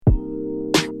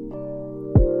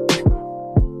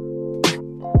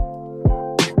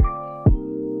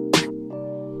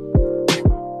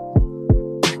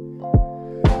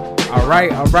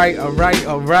All right.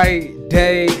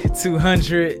 Day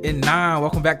 209.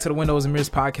 Welcome back to the Windows and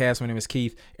Mirrors podcast. My name is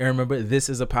Keith. And remember, this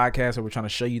is a podcast where we're trying to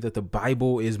show you that the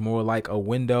Bible is more like a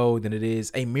window than it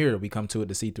is a mirror. We come to it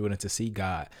to see through it and to see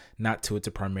God, not to it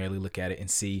to primarily look at it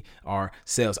and see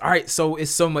ourselves. All right. So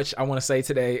it's so much I want to say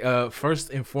today.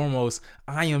 First and foremost,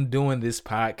 I am doing this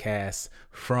podcast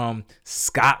from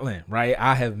Scotland, right?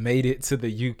 I have made it to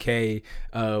the UK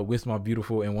with my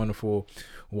beautiful and wonderful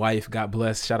wife. God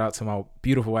bless. Shout out to my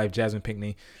beautiful wife, Jasmine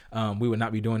Pinkney. We would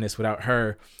not be doing this without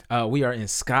her. We are in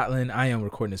Scotland. I am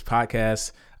recording this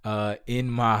podcast in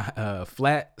my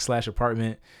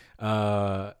flat/apartment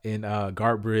in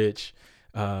Guardbridge,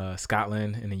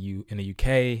 Scotland, in the UK.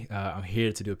 I'm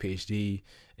here to do a PhD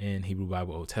in Hebrew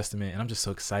Bible Old Testament, and I'm just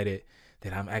so excited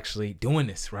that I'm actually doing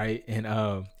this, right? And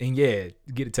yeah,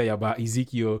 get to tell you about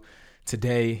Ezekiel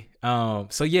today.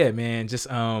 So yeah, man, just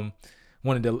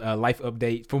wanted a life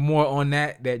update. For more on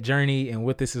that journey and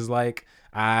what this is like,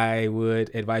 I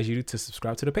would advise you to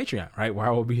subscribe to the Patreon, right? Where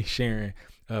I will be sharing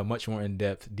much more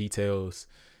in-depth details,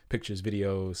 pictures,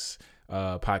 videos,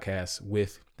 podcasts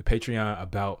with the Patreon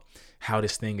about how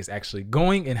this thing is actually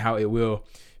going and how it will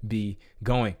be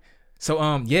going.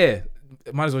 So yeah,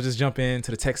 might as well just jump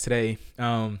into the text today.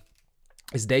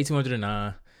 It's day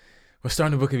 209. We're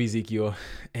starting the book of Ezekiel,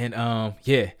 and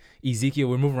yeah, Ezekiel,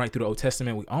 we're moving right through the Old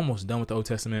Testament. We're almost done with the Old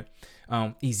Testament.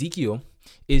 Ezekiel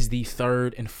is the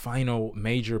third and final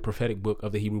major prophetic book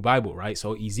of the Hebrew Bible, right?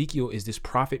 So Ezekiel is this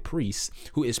prophet priest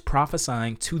who is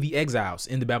prophesying to the exiles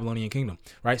in the Babylonian kingdom,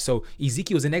 right? So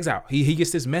Ezekiel is in exile. He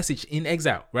gets this message in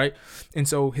exile, right? And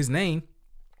so his name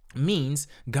means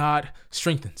God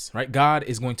strengthens, right? God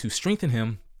is going to strengthen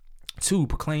him to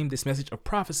proclaim this message of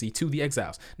prophecy to the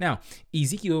exiles. Now,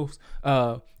 Ezekiel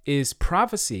is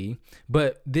prophecy,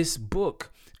 but this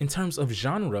book, in terms of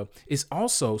genre, is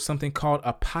also something called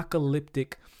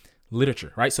apocalyptic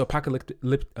literature, right? So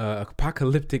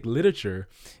apocalyptic literature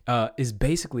is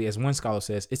basically, as one scholar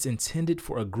says, it's intended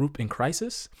for a group in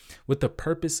crisis with the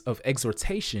purpose of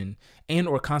exhortation and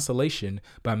or consolation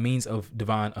by means of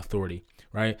divine authority,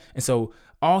 right? And so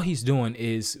all he's doing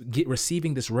is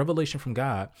receiving this revelation from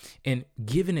God and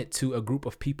giving it to a group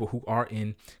of people who are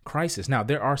in crisis. Now,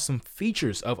 there are some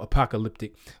features of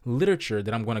apocalyptic literature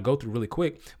that I'm going to go through really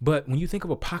quick. But when you think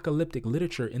of apocalyptic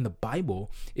literature in the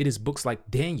Bible, it is books like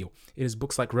Daniel, it is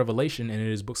books like Revelation, and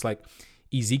it is books like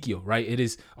Ezekiel, right? It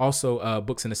is also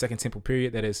books in the Second Temple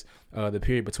period, that is the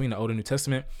period between the Old and New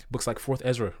Testament, books like Fourth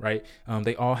Ezra, right?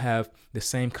 They all have the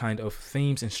same kind of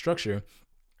themes and structure.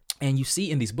 And you see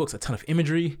in these books a ton of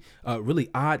imagery, really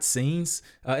odd scenes.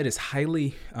 It is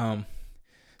highly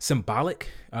symbolic.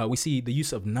 We see the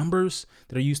use of numbers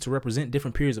that are used to represent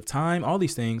different periods of time, all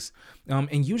these things.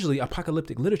 And usually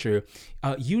apocalyptic literature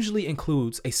usually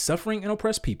includes a suffering and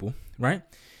oppressed people, right?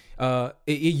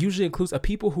 It usually includes a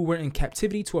people who were in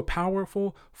captivity to a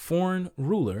powerful foreign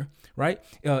ruler, right?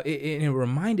 It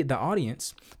reminded the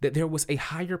audience that there was a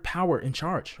higher power in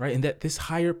charge, right? And that this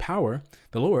higher power,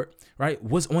 the Lord, right,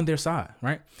 was on their side,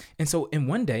 right? And so in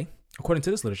one day, according to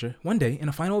this literature, one day in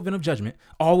a final event of judgment,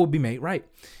 all will be made right.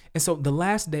 And so the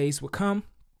last days will come,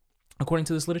 according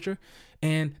to this literature,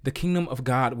 and the kingdom of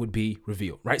God would be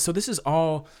revealed, right? So this is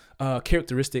all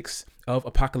characteristics of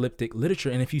apocalyptic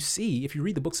literature. And if you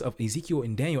read the books of Ezekiel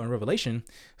and Daniel and Revelation,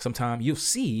 sometime you'll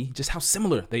see just how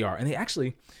similar they are. And they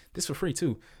actually, this for free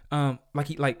too,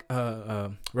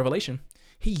 Revelation,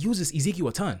 he uses Ezekiel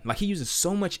a ton. Like he uses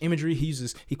so much imagery.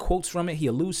 He quotes from it. He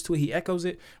alludes to it. He echoes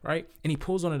it, right? And he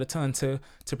pulls on it a ton to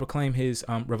proclaim his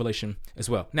revelation as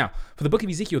well. Now, for the book of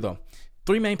Ezekiel, though,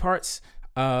 three main parts.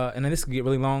 And then this could get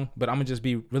really long, but I'm gonna just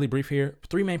be really brief here.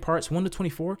 Three main parts: 1 to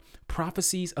 24,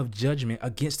 prophecies of judgment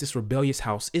against this rebellious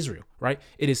house, Israel. Right?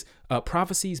 It is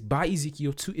prophecies by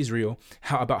Ezekiel to Israel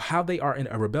about how they are in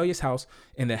a rebellious house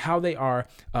and that how they are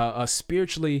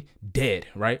spiritually dead.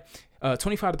 Right?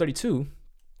 25 to 32.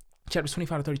 Chapters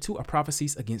 25 to 32 are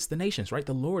prophecies against the nations, right?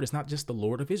 The Lord is not just the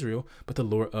Lord of Israel, but the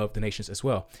Lord of the nations as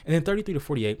well. And then 33 to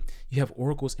 48, you have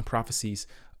oracles and prophecies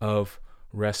of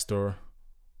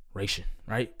restoration,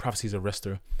 right? Prophecies of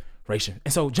restoration.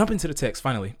 And so jump into the text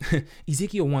finally.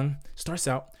 Ezekiel 1 starts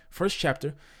out, first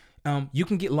chapter. You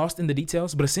can get lost in the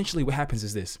details, but essentially what happens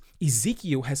is this.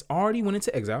 Ezekiel has already went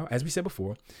into exile, as we said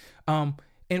before.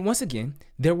 And once again,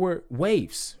 there were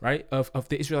waves, right, of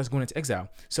the Israelites going into exile.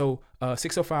 So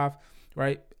 605,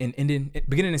 right, and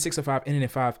beginning in 605, ending in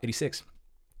 586.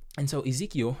 And so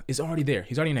Ezekiel is already there.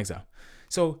 He's already in exile.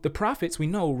 So the prophets, we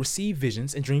know, receive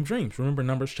visions and dream dreams. Remember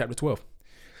Numbers chapter 12.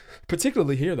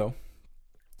 Particularly here, though,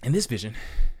 in this vision,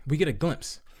 we get a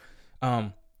glimpse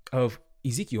of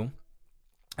Ezekiel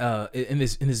in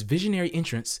this visionary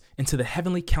entrance into the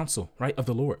heavenly council, right, of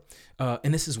the Lord.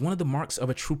 And this is one of the marks of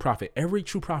a true prophet. Every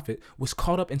true prophet was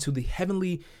caught up into the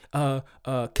heavenly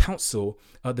council,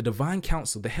 the divine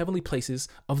council, the heavenly places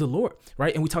of the Lord,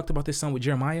 right? And we talked about this some with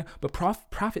Jeremiah, but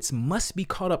prophets must be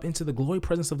caught up into the glory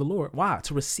presence of the Lord. Why?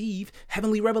 To receive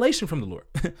heavenly revelation from the Lord,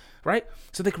 right?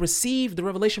 So they can receive the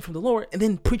revelation from the Lord and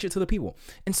then preach it to the people.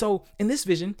 And so in this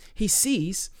vision, he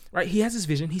sees, right? He has this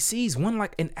vision. He sees one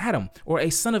like an Adam or a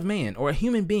son of man or a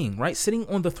human being, right? Sitting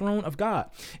on the throne of God.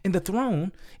 And the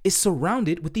throne is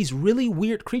surrounded with these really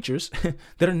weird creatures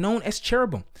that are known as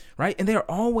cherubim, right? And they are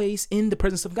always in the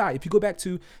presence of God. If you go back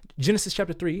to Genesis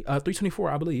chapter 3,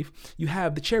 3:24, I believe, you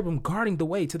have the cherubim guarding the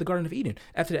way to the Garden of Eden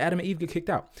after Adam and Eve get kicked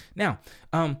out. Now,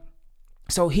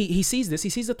 so he sees this, he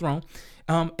sees the throne,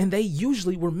 and they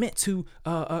usually were meant to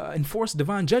enforce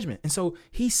divine judgment. And so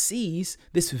he sees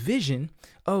this vision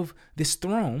of this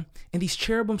throne and these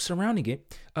cherubim surrounding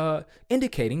it,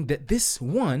 indicating that this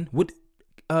one would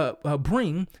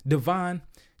bring divine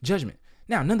judgment.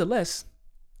 Now, nonetheless,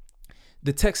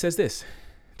 the text says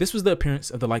this was the appearance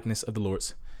of the likeness of the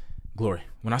Lord's glory.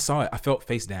 When I saw it, I felt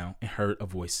face down and heard a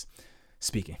voice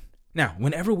speaking. Now,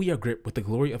 whenever we are gripped with the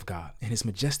glory of God and his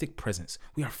majestic presence,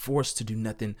 we are forced to do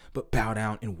nothing but bow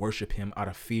down and worship him out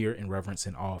of fear and reverence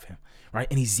and awe of him, right?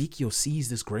 And Ezekiel sees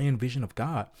this grand vision of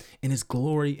God in his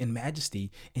glory and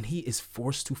majesty, and he is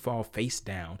forced to fall face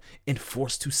down and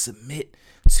forced to submit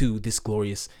to this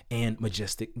glorious and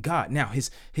majestic God. Now,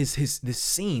 this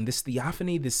scene, this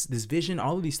theophany, this vision,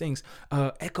 all of these things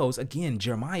echoes again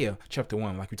Jeremiah chapter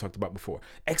 1, like we talked about before,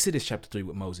 Exodus chapter 3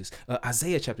 with Moses,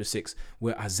 Isaiah chapter 6,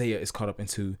 where Isaiah is caught up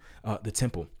into the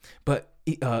temple. But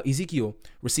Ezekiel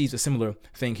receives a similar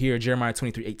thing here. Jeremiah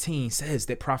 23:18 says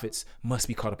that prophets must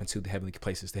be caught up into the heavenly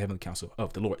places, the heavenly council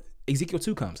of the Lord. Ezekiel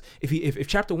 2 comes. If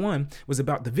chapter 1 was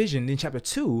about the vision, then chapter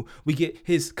 2 we get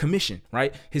his commission,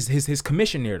 right? His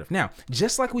commission narrative. Now,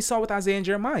 just like we saw with Isaiah and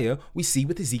Jeremiah, we see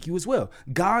with Ezekiel as well.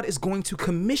 God is going to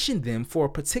commission them for a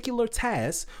particular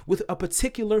task with a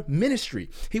particular ministry.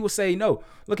 He will say, no,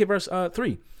 look at verse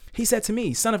 3. He said to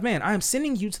me, son of man, I am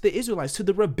sending you to the Israelites, to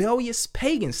the rebellious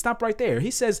pagans. Stop right there. He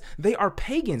says they are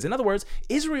pagans. In other words,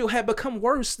 Israel had become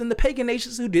worse than the pagan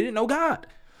nations who didn't know God,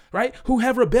 right? Who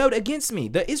have rebelled against me.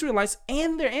 The Israelites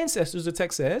and their ancestors, the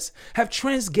text says, have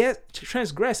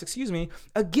transgressed,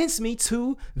 against me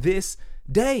to this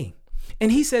day.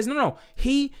 And he says, no,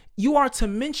 you are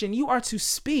to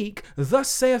speak, thus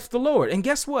saith the Lord. And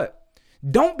guess what?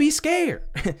 Don't be scared.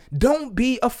 Don't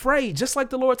be afraid. Just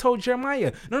like the Lord told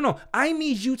Jeremiah. No. I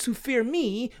need you to fear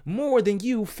me more than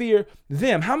you fear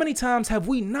them. How many times have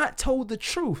we not told the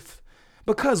truth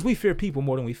because we fear people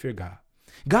more than we fear God?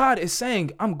 God is saying,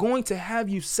 I'm going to have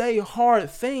you say hard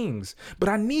things, but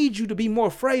I need you to be more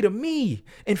afraid of me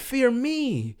and fear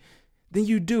me than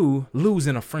you do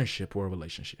losing a friendship or a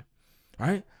relationship.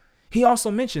 Right? He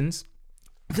also mentions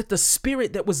that the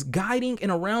spirit that was guiding and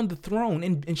around the throne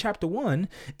in chapter 1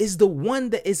 is the one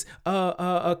that is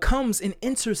comes and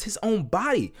enters his own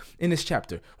body in this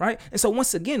chapter, right? And so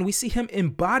once again, we see him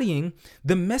embodying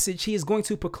the message he is going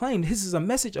to proclaim. This is a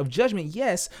message of judgment,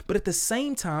 yes, but at the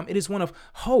same time, it is one of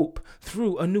hope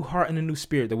through a new heart and a new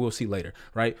spirit that we'll see later,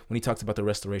 right? When he talks about the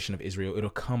restoration of Israel, it'll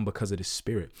come because of his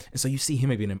spirit. And so you see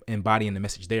him embodying the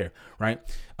message there, right?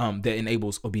 That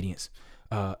enables obedience.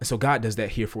 And so God does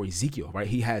that here for Ezekiel, right?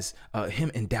 He has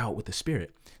him endowed with the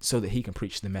Spirit so that he can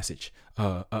preach the message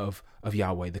of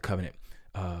Yahweh, the covenant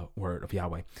word of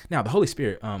Yahweh. Now, the Holy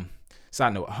Spirit,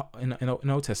 side note, in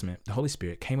the Old Testament, the Holy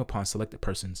Spirit came upon selected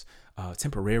persons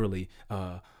temporarily,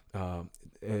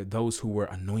 those who were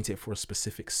anointed for a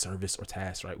specific service or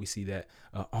task, right? We see that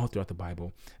all throughout the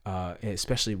Bible,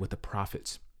 especially with the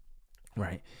prophets,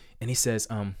 right? And he says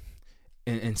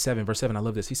in verse 7, I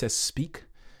love this. He says, speak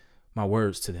my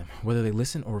words to them, whether they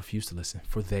listen or refuse to listen,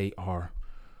 for they are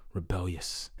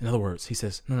rebellious. In other words, he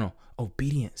says, no,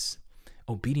 obedience.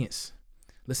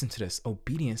 Listen to this.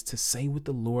 Obedience to say what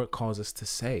the Lord calls us to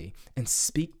say and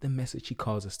speak the message he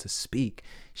calls us to speak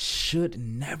should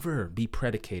never be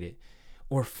predicated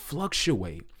or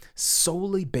fluctuate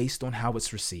solely based on how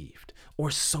it's received or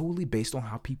solely based on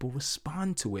how people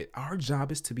respond to it. Our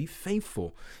job is to be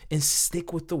faithful and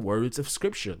stick with the words of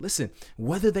Scripture. Listen,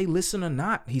 whether they listen or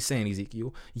not, he's saying,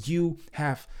 Ezekiel, you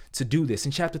have to do this.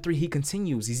 In chapter 3, he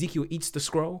continues. Ezekiel eats the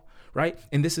scroll, right?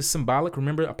 And this is symbolic.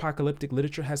 Remember, apocalyptic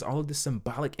literature has all of this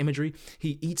symbolic imagery.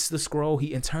 He eats the scroll.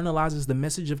 He internalizes the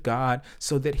message of God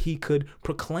so that he could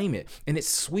proclaim it. And it's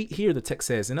sweet here, the text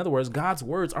says. In other words, God's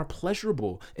words are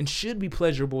pleasurable and should be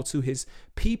pleasurable to his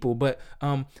people. But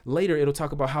later it'll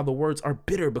talk about how the words are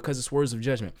bitter because it's words of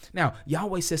judgment. Now,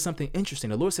 Yahweh says something interesting.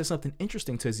 The Lord says something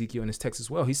interesting to Ezekiel in his text as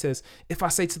well. He says, if I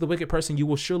say to the wicked person, you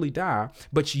will surely die,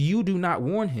 but you do not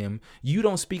warn him, you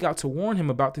don't speak out to warn him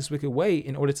about this wicked way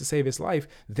in order to save his life,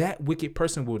 that wicked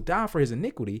person will die for his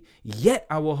iniquity, yet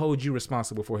I will hold you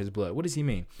responsible for his blood. What does he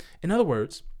mean? In other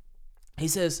words, he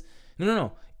says,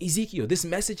 no. Ezekiel, this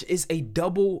message is a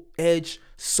double-edged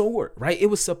sword, right? It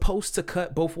was supposed to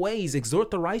cut both ways, exhort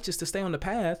the righteous to stay on the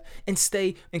path and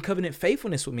stay in covenant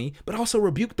faithfulness with me, but also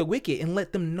rebuke the wicked and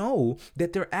let them know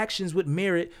that their actions would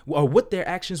merit, or what their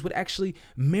actions would actually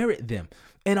merit them.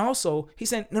 And also, he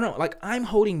said, no, like I'm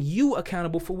holding you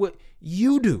accountable for what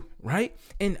you do, right?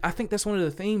 And I think that's one of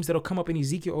the themes that'll come up in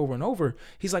Ezekiel over and over.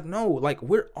 He's like, no, like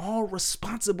we're all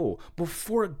responsible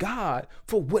before God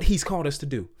for what he's called us to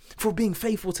do, for being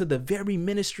faithful to the very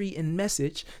ministry and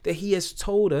message that he has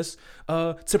told us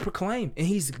to proclaim and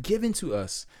he's given to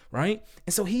us, right?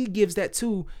 And so he gives that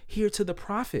too here to the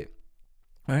prophet,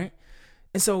 right?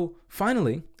 And so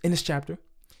finally, in this chapter,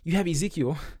 you have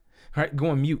Ezekiel, right,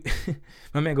 going mute.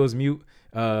 My man goes mute.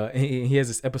 He has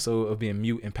this episode of being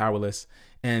mute and powerless,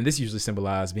 and this usually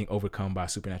symbolizes being overcome by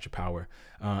supernatural power.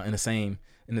 That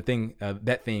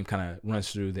theme kind of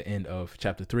runs through the end of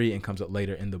chapter 3 and comes up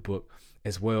later in the book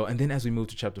as well. And then as we move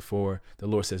to chapter 4, the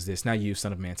Lord says this: now you,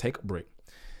 son of man, take a brick,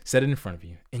 set it in front of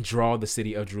you, and draw the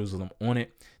city of Jerusalem on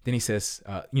it. Then he says,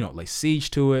 lay siege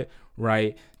to it,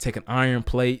 right? Take an iron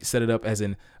plate, set it up as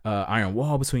an iron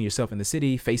wall between yourself and the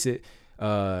city, face it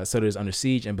so that it's under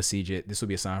siege, and besiege it. This will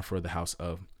be a sign for the house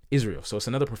of Israel. So it's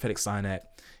another prophetic sign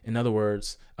act. In other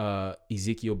words,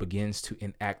 Ezekiel begins to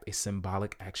enact a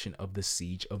symbolic action of the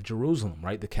siege of Jerusalem,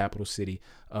 right? The capital city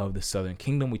of the southern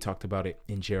kingdom. We talked about it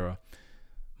in Jeremiah.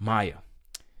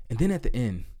 And then at the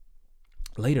end,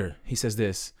 later, he says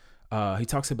this. He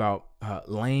talks about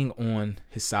laying on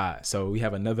his side. So we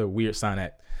have another weird sign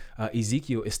act.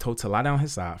 Ezekiel is told to lie down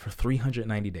his side for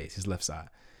 390 days, his left side.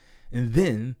 And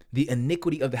then the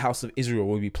iniquity of the house of Israel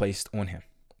will be placed on him.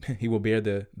 He will bear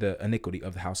the iniquity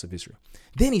of the house of Israel.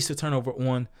 Then he's to turn over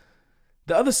on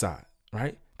the other side,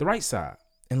 right? The right side,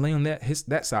 and lay on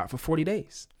that side for 40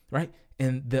 days, right?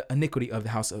 And the iniquity of the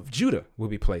house of Judah will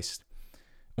be placed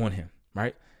on him,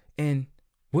 right? And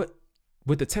what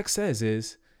the text says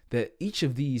is that each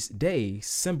of these days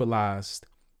symbolized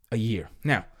a year.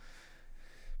 Now,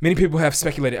 many people have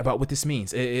speculated about what this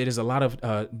means. It is a lot of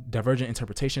divergent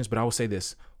interpretations, but I will say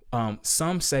this.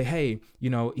 Some say, hey,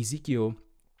 Ezekiel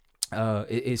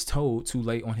is told to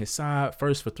lay on his side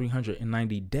first for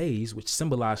 390 days, which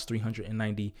symbolized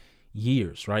 390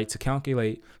 years, right? To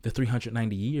calculate the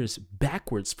 390 years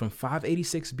backwards from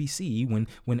 586 BC,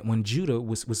 when Judah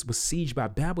was sieged by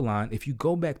Babylon. If you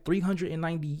go back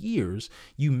 390 years,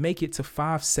 you make it to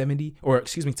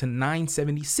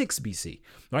 976 BC,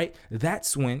 right?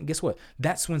 That's when, guess what?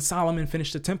 That's when Solomon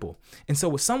finished the temple. And so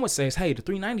what some would say is, hey, the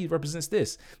 390 represents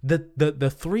this.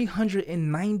 The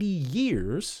 390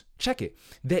 years, check it,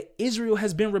 that Israel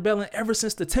has been rebelling ever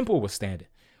since the temple was standing,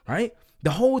 right?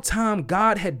 The whole time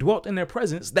God had dwelt in their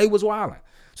presence, they was wilding.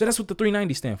 So that's what the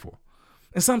 390 stand for.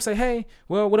 And some say, hey,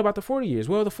 well, what about the 40 years?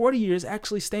 Well, the 40 years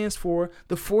actually stands for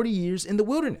the 40 years in the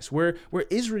wilderness, where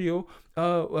Israel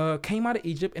came out of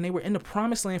Egypt and they were in the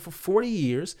promised land for 40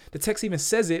 years. The text even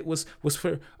says it was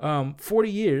for 40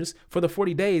 years, for the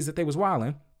 40 days that they was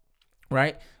wilding,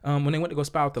 right? When they went to go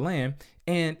spy out the land.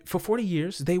 And for 40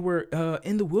 years, they were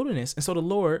in the wilderness. And so the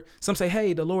Lord, some say,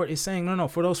 hey, the Lord is saying, no,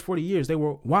 for those 40 years, they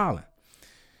were wilding.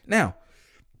 Now,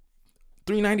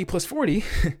 390 plus 40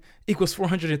 equals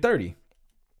 430.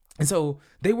 And so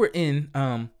they were in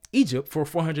Egypt for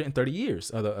 430 years,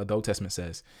 the Old Testament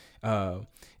says.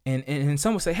 And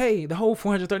some would say, hey, the whole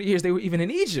 430 years they were even in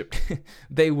Egypt,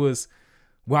 they was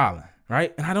wilding,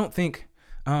 right? And I don't think,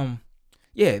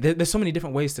 there's so many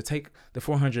different ways to take the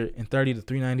 430, the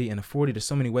 390, and the 40. There's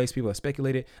so many ways people have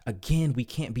speculated. Again, we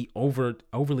can't be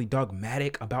overly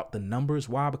dogmatic about the numbers.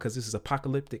 Why? Because this is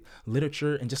apocalyptic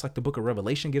literature, and just like the book of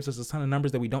Revelation gives us a ton of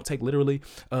numbers that we don't take literally,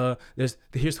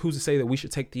 here's who's to say that we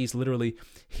should take these literally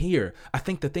here. I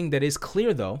think the thing that is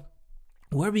clear, though,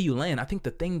 wherever you land, I think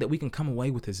the thing that we can come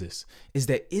away with is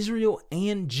that Israel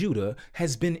and Judah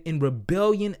has been in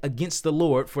rebellion against the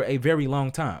Lord for a very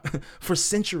long time, for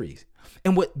centuries.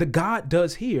 And what the God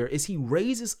does here is he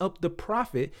raises up the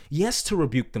prophet, yes, to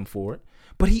rebuke them for it,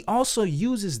 But he also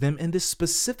uses them in this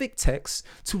specific text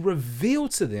to reveal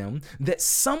to them that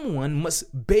someone must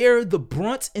bear the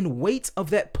brunt and weight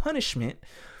of that punishment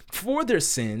for their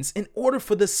sins in order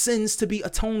for the sins to be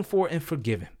atoned for and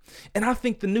forgiven. And I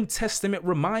think the New Testament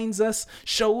reminds us,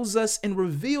 shows us, and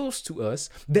reveals to us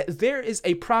that there is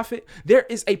a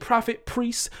prophet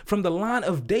priest from the line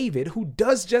of David who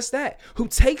does just that, who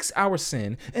takes our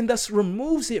sin and thus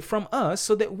removes it from us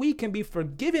so that we can be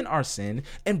forgiven our sin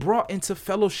and brought into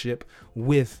fellowship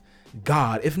with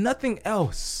God. If nothing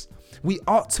else, we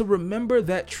ought to remember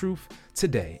that truth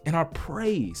today, and our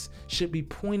praise should be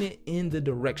pointed in the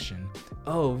direction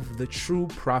of the true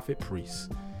prophet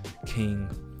priest, King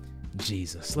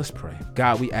Jesus. Let's pray.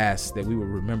 God, we ask that we will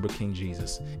remember King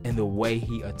Jesus and the way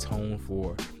he atoned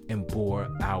for and bore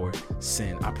our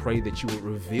sin. I pray that you would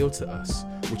reveal to us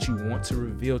what you want to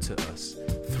reveal to us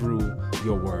through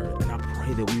your word. And I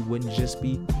pray that we wouldn't just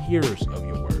be hearers of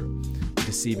your word,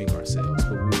 deceiving ourselves,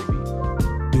 but we will be